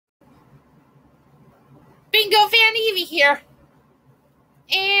Bingo Fan Eevee here.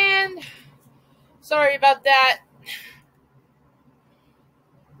 And sorry about that.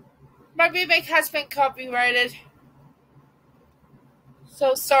 My remake has been copyrighted.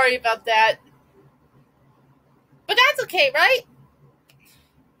 So sorry about that. But that's okay, right?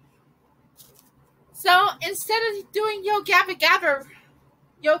 So instead of doing Yo Gabba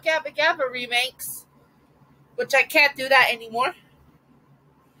Gabba remakes, which I can't do that anymore,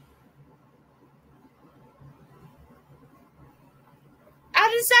 I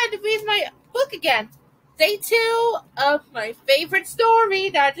decided to read my book again. Day 2 of my favorite story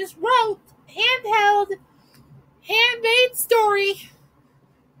that I just wrote. Handmade story.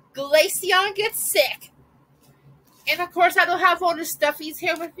 Glaceon gets sick. And of course I don't have all the stuffies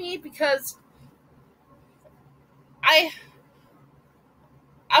here with me because I'm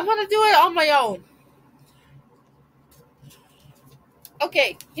gonna do it on my own.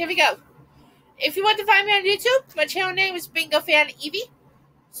 Okay, here we go. If you want to find me on YouTube, my channel name is Bingo Fan Eevee.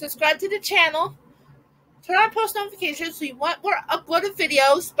 Subscribe to the channel. Turn on post notifications so you want more uploaded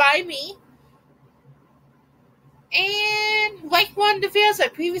videos by me. And like one of the videos I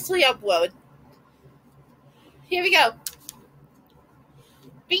previously uploaded. Here we go.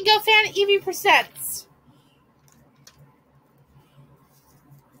 Bingo Fan Eevee presents.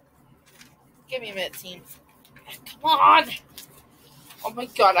 Give me a minute, team. Come on. Oh my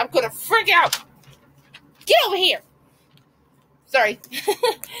god, I'm gonna freak out. Get over here. Sorry.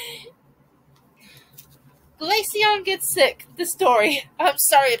 Glaceon gets sick. The story. I'm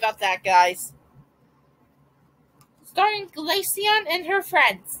sorry about that, guys. Starring Glaceon and her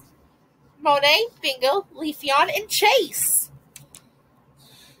friends. Monet, Bingo, Leafeon, and Chase.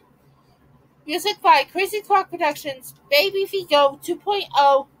 Music by Crazy Clock Productions, Baby Figo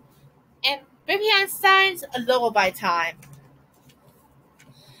 2.0, and Baby Einstein's Lullaby Time.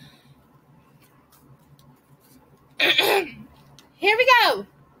 Here we go.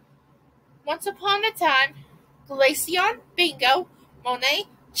 Once upon a time, Glaceon, Bingo, Monet,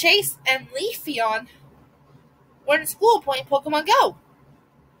 Chase, and Leafeon were in school playing Pokemon Go.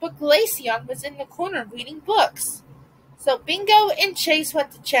 But Glaceon was in the corner reading books. So Bingo and Chase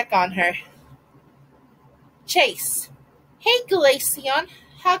went to check on her. Chase. Hey Glaceon,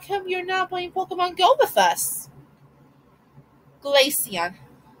 how come you're not playing Pokemon Go with us? Glaceon.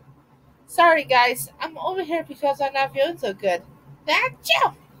 Sorry guys, I'm over here because I'm not feeling so good.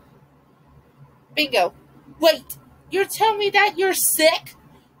 Achoo! Bingo. Wait, you're telling me that you're sick?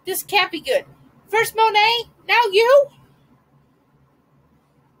 This can't be good. First Monet, now you?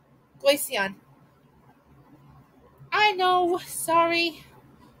 Glaceon. I know, sorry.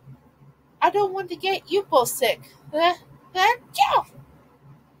 I don't want to get you both sick. Achoo!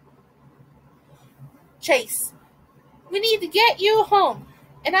 Chase. We need to get you home,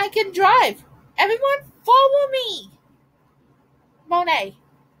 and I can drive. Everyone, follow me. Monet.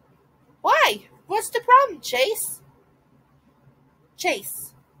 Why? What's the problem, Chase?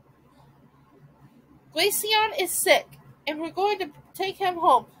 Chase. Glaceon is sick, and we're going to take him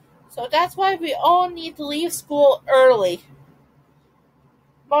home. So that's why we all need to leave school early.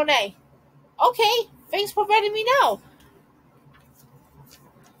 Monet. Okay, thanks for letting me know.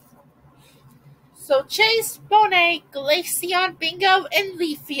 So Chase, Monet, Glaceon, Bingo, and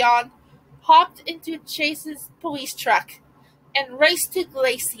Leafeon hopped into Chase's police truck and raced to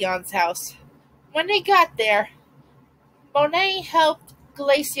Glaceon's house. When they got there, Monet helped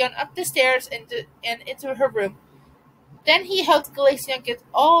Glaceon up the stairs and into her room. Then he helped Glaceon get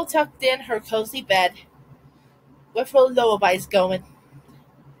all tucked in her cozy bed, with her lullabies going.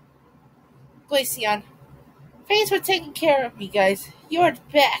 Glaceon. Thanks for taking care of me, guys. You're the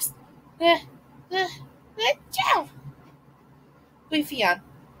best. Leafeon.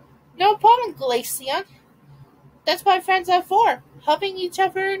 No problem, Glaceon. That's what friends are for, helping each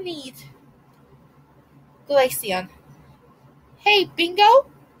other in need. Glaceon. Hey,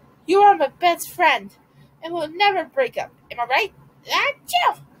 Bingo. You are my best friend, and we'll never break up. Am I right?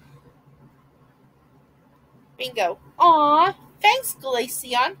 Achoo! Bingo. Aw, thanks,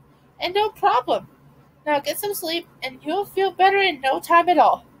 Glaceon. And no problem. Now get some sleep, and you'll feel better in no time at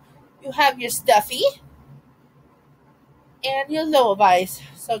all. You have your stuffy and your lullabies.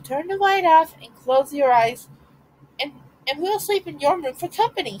 So turn the light off and close your eyes, and we'll sleep in your room for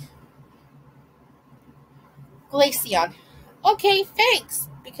company. Glaceon. Okay, thanks,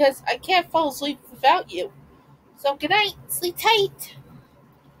 because I can't fall asleep without you. So good night, sleep tight.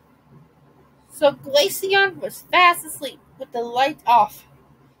 So Glaceon was fast asleep with the light off,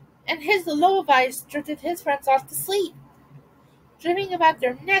 and his lullabies drifted his friends off to sleep, dreaming about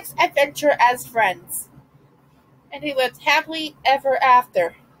their next adventure as friends. And they lived happily ever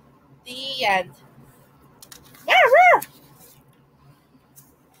after. The end.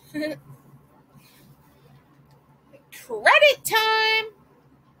 Credit time!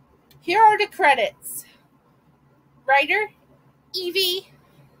 Here are the credits. Writer, Eevee.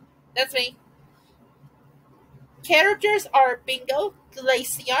 That's me. Characters are Bingo,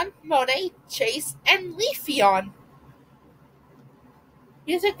 Glaceon, Monet, Chase, and Leafeon.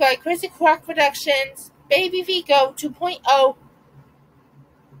 Music by Crazy Croc Productions, Baby V Go 2.0,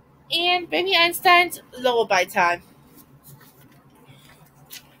 and Baby Einstein's Lullaby Time.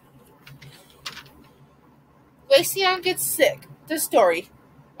 Glaceon Gets Sick, the story.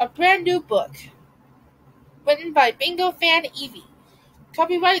 A brand new book. Written by Bingo fan Eevee.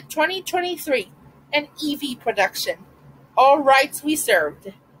 Copyright 2023. An Eevee production. All rights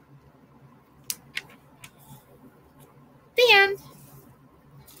reserved. The end.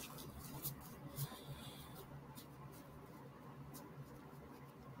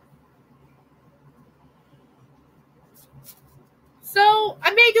 So,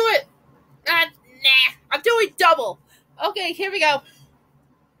 I may do it. Nah, I'm doing double. Okay, here we go.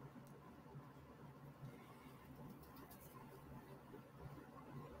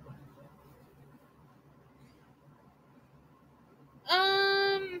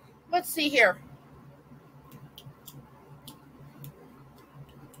 Let's see here.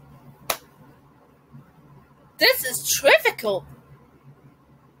 This is trivial.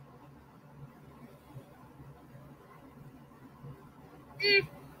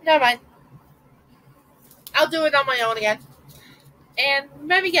 Never mind. I'll do it on my own again. And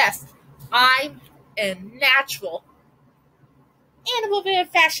let me guess. I'm a natural. And a little bit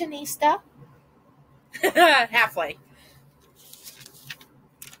of fashionista. Halfway.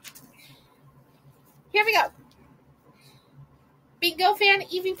 Here we go. Bingo fan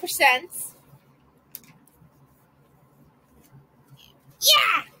Eevee presents.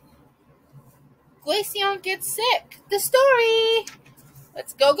 Yeah! Glaceon Gets Sick. The story.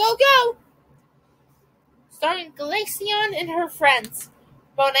 Let's go, go, go. Starring Glaceon and her friends.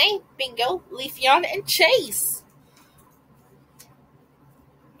 Monet, Bingo, Leafeon, and Chase.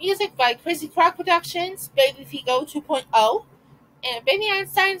 Music by Crazy Croc Productions, Baby Figo 2.0, and Baby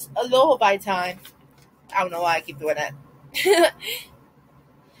Einstein's A Lullaby Time. I don't know why I keep doing that.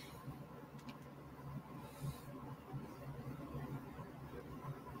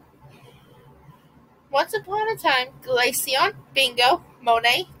 Once upon a time, Glaceon, Bingo,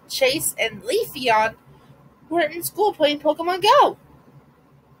 Monet, Chase, and Leafeon were in school playing Pokemon Go.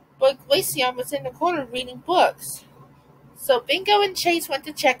 But Glaceon was in the corner reading books. So Bingo and Chase went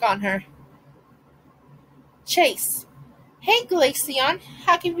to check on her. Chase. Hey Glaceon,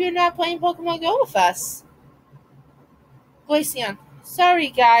 how come you're not playing Pokemon Go with us? Glaceon. Sorry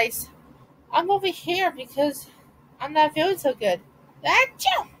guys. I'm over here because I'm not feeling so good.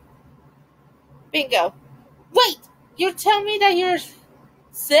 Achoo! Bingo. Wait! You're telling me that you're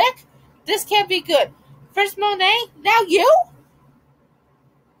sick? This can't be good. First Monet, now you?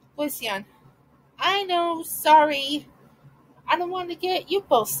 Glaceon. I know, sorry. I don't want to get you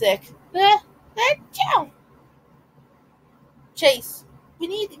both sick. Achoo! Chase, we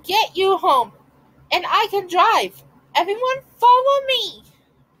need to get you home. And I can drive. Everyone follow me.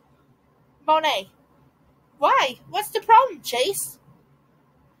 Monet. Why? What's the problem, Chase?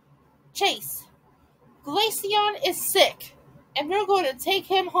 Chase. Glaceon is sick. And we're going to take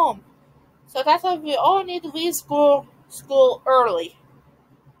him home. So that's why we all need to leave school early.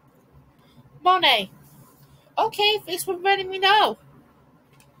 Monet. Okay, thanks for letting me know.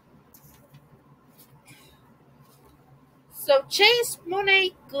 So Chase,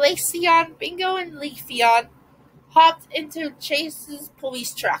 Monet, Glaceon, Bingo, and Leafeon hopped into Chase's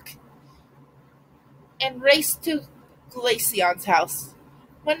police truck and raced to Glaceon's house.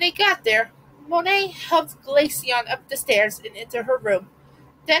 When they got there, Monet helped Glaceon up the stairs and into her room.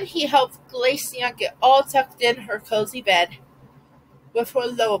 Then he helped Glaceon get all tucked in her cozy bed with her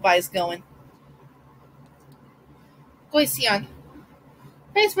lullabies going. Glaceon,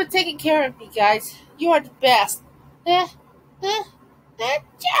 thanks for taking care of me, guys. You are the best.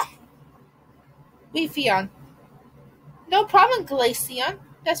 Leafeon, no problem, Glaceon.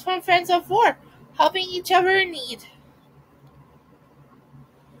 That's what friends are for, helping each other in need.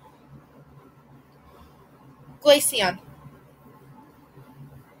 Glaceon.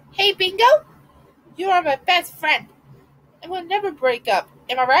 Hey, Bingo. You are my best friend, and we'll never break up.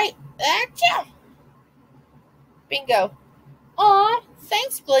 Am I right? Achoo! Bingo. Aw,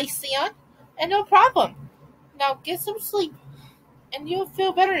 thanks, Glaceon. And no problem. Now get some sleep, and you'll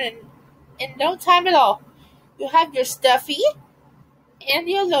feel better in no time at all. You'll have your stuffy and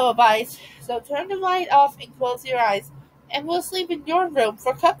your lullabies, so turn the light off and close your eyes, and we'll sleep in your room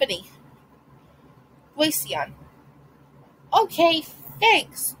for company. Glaceon. Okay,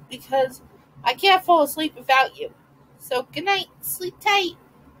 thanks, because I can't fall asleep without you. So good night, sleep tight.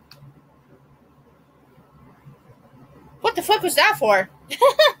 What the fuck was that for?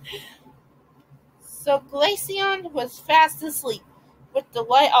 So Glaceon was fast asleep, with the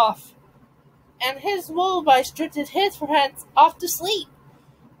light off, and his lullaby drifted his friends off to sleep,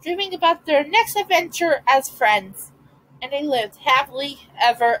 dreaming about their next adventure as friends. And they lived happily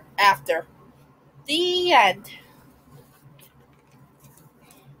ever after. The end.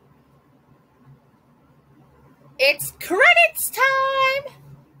 It's credits time!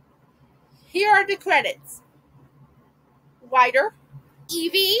 Here are the credits. Writer,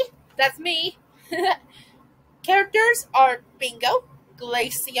 Eevee, that's me. Characters are Bingo,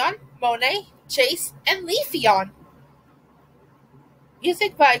 Glaceon, Monet, Chase, and Leafeon.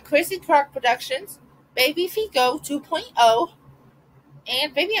 Music by Crazy Croc Productions, Baby Figo 2.0,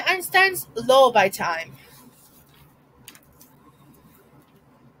 and Baby Einstein's Lullaby Time.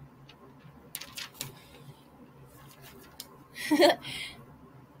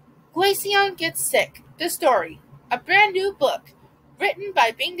 Glaceon Gets Sick, the story. A brand new book, written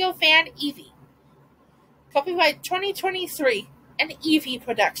by Bingo fan Eevee. Copyright 2023, an Eevee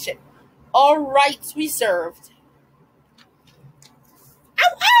production. All rights reserved.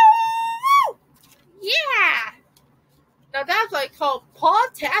 Ow, ow! Yeah! Now that's like called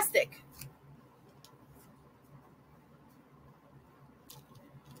Pawtastic.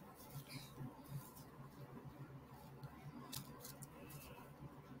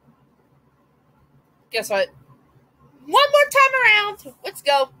 Guess what? One more time around. Let's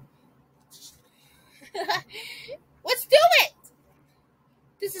go. Let's do it.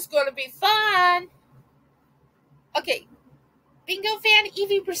 This is going to be fun. Okay. Bingo fan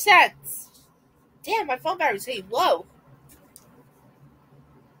Eevee presents. Damn, my phone battery's getting low.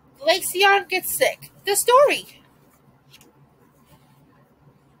 Glaceon Gets Sick. The story.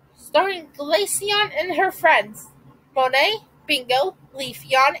 Starring Glaceon and her friends. Monet, Bingo,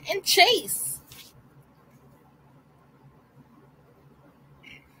 Leafeon, and Chase.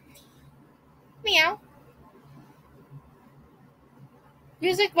 Meow.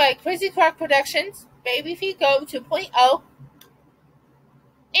 Music by Crazy Croc Productions, Baby Figo 2.0,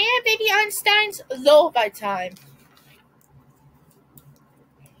 and Baby Einstein's Lullaby Time.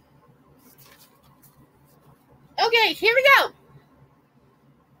 Okay, here we go.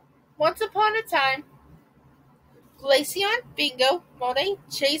 Once upon a time, Glaceon, Bingo, Monet,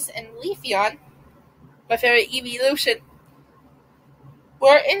 Chase, and Leafeon, my favorite Eeveelution,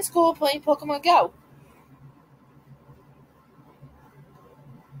 were in school playing Pokemon Go.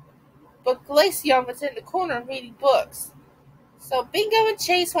 But Glaceon was in the corner reading books. So Bingo and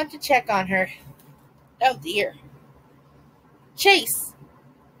Chase went to check on her. Oh dear. Chase.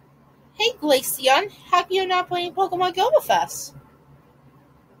 Hey Glaceon, how come you're not playing Pokemon Go with us?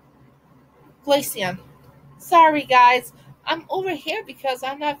 Glaceon. Sorry guys, I'm over here because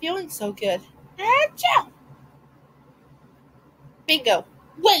I'm not feeling so good. Achoo! Bingo.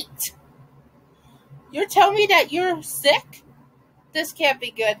 Wait! You're telling me that you're sick? This can't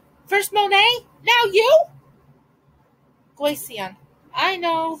be good. First Monet, now you? Glaceon. I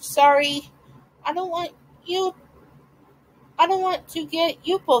know, sorry. I don't want to get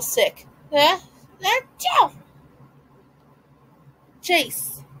you both sick. Achoo!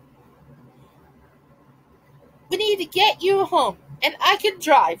 Chase. We need to get you home, and I can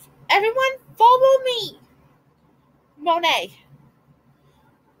drive. Everyone, follow me. Monet.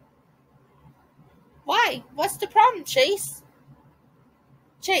 Why? What's the problem, Chase?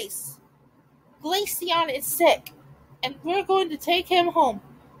 Chase. Glaceon is sick, and we're going to take him home.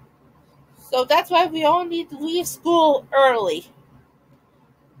 So that's why we all need to leave school early.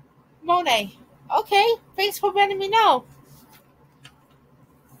 Monet. Okay, thanks for letting me know.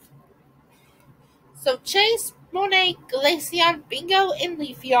 So Chase, Monet, Glaceon, Bingo, and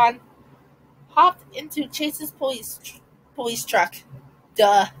Leafeon hopped into Chase's police truck.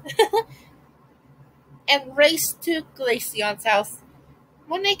 Duh. And raced to Glaceon's house.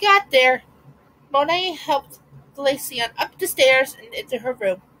 When they got there, Monet helped Glaceon up the stairs and into her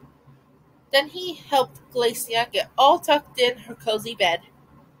room. Then he helped Glaceon get all tucked in her cozy bed,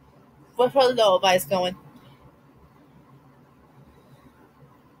 with her lullabies going.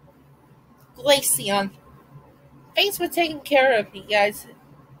 Glaceon. Thanks for taking care of me, guys.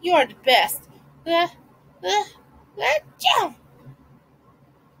 You are the best. Jump!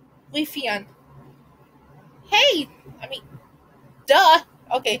 Leafeon. Hey! Duh!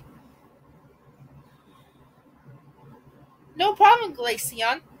 Okay. No problem,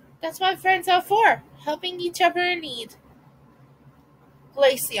 Glaceon. That's what friends are for, helping each other in need.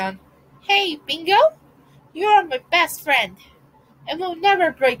 Glaceon. Hey, Bingo? You are my best friend, and we'll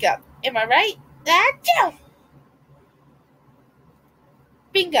never break up. Am I right? Achoo!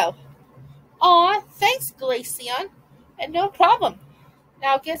 Bingo. Aw, thanks, Glaceon. And no problem.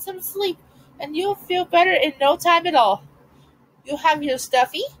 Now get some sleep, and you'll feel better in no time at all. You have your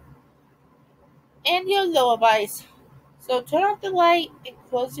stuffy and your lullabies. So turn off the light and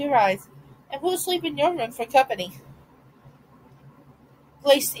close your eyes, and we'll sleep in your room for company.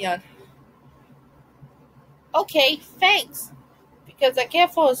 Glaceon. Okay, thanks, because I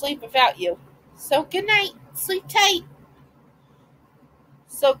can't fall asleep without you. So good night, sleep tight.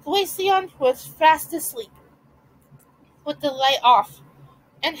 So Glaceon was fast asleep, with the light off,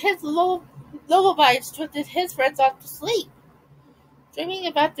 and his lullabies drifted his friends off to sleep, dreaming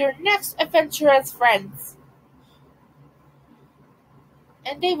about their next adventure as friends.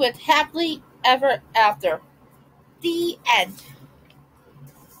 And they lived happily ever after. The end.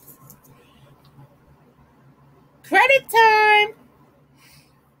 Credit time!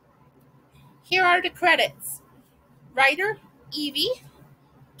 Here are the credits. Writer, Eevee.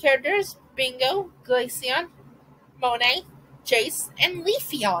 Characters, Bingo, Glaceon, Monet, Chase, and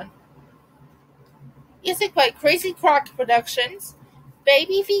Leafeon. Music by Crazy Croc Productions,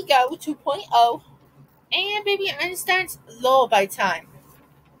 Baby Vigo 2.0, and Baby Einstein's Lullaby Time.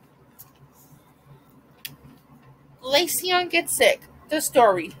 Glaceon Gets Sick, the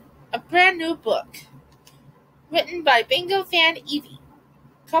story, a brand new book. Written by Bingo fan Eevee.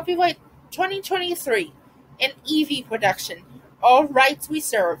 Copyright 2023, an Eevee production. All rights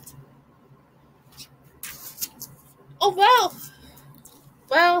reserved. Oh,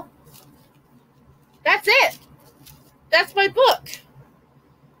 well, that's it. That's my book.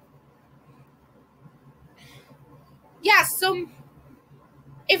 Yeah, so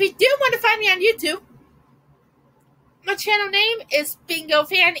if you do want to find me on YouTube, my channel name is Bingo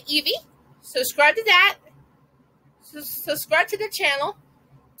Fan Eevee. Subscribe to that. Subscribe to the channel.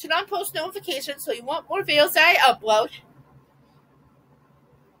 Turn on post notifications so you want more videos that I upload.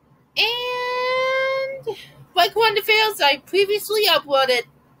 And like one of the videos I previously uploaded.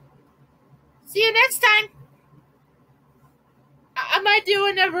 See you next time. I might do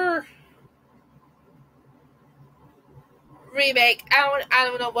another remake. I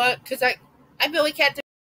don't know what, because I really can't